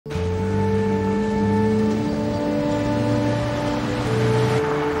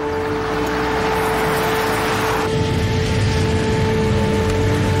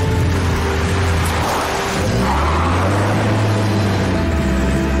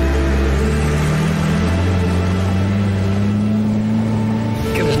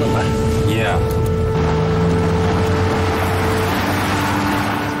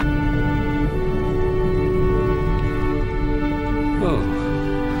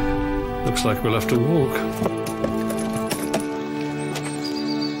Looks like we'll have to walk.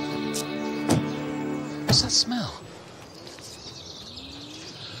 What's that smell?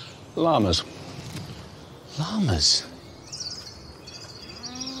 Llamas. Llamas?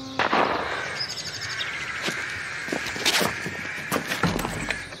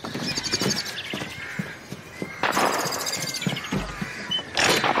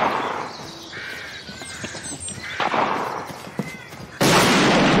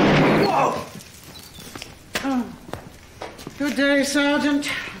 Good day, Sergeant.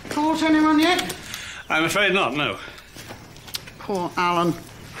 Caught anyone yet? I'm afraid not, no. Poor Alan.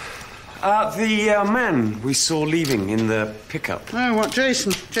 The man we saw leaving in the pickup. Oh, what,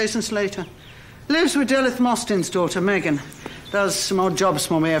 Jason? Jason Slater. Lives with Delyth Mostyn's daughter, Megan. Does some odd jobs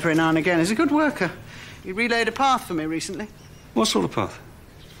for me every now and again. He's a good worker. He relayed a path for me recently. What sort of path?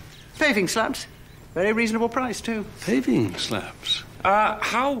 Paving slabs. Very reasonable price, too. Paving slabs.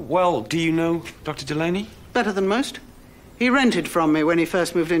 How well do you know Dr. Delaney? Better than most. He rented from me when he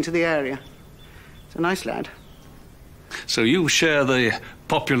first moved into the area. He's a nice lad. So you share the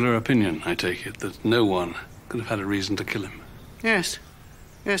popular opinion, I take it, that no one could have had a reason to kill him? Yes.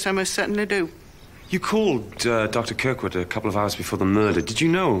 Yes, I most certainly do. You called Dr. Kirkwood a couple of hours before the murder. Did you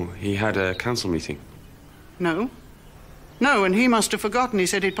know he had a council meeting? No. No, and he must have forgotten. He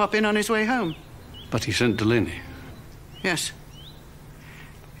said he'd pop in on his way home. But he sent Delaney. Yes.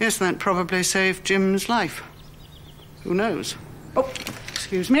 Yes, that probably saved Jim's life. Who knows? Oh,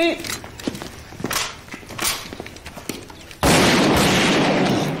 excuse me.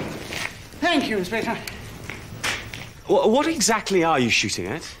 Thank you, Inspector. What exactly are you shooting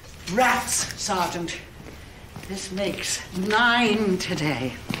at? Rats, Sergeant. This makes 9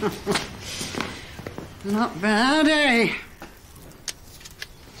 today. Not bad, eh?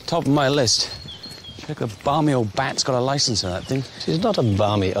 Top of my list. Check the balmy old bat's got a license on that thing. She's not a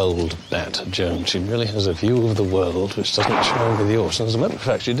balmy old bat, Joan. She really has a view of the world which doesn't shine with yours. And as a matter of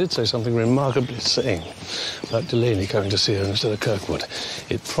fact, she did say something remarkably sane about Delaney coming to see her instead of Kirkwood.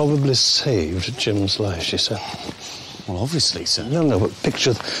 It probably saved Jim's life, she said. Well, obviously, sir. No, but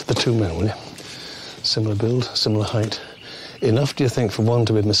picture the two men, will you? Similar build, similar height. Enough, do you think, for one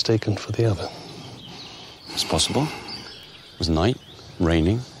to be mistaken for the other? It's possible. It was night,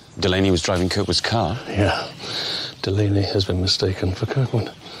 raining. Delaney was driving Kirkwood's car. Yeah. Delaney has been mistaken for Kirkwood.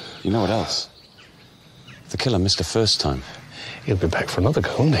 You know what else? The killer missed the first time. He'll be back for another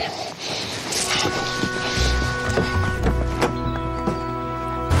go, won't he?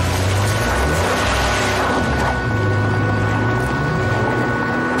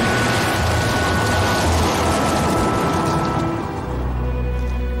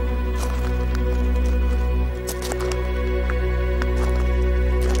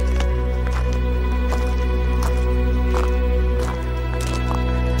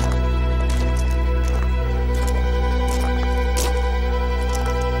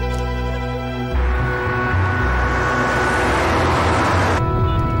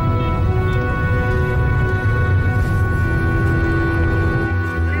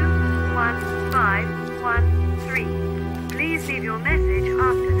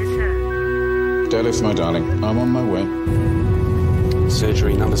 Delyth, my darling, I'm on my way.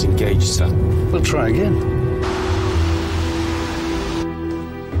 Surgery numbers engaged, sir. We'll try again.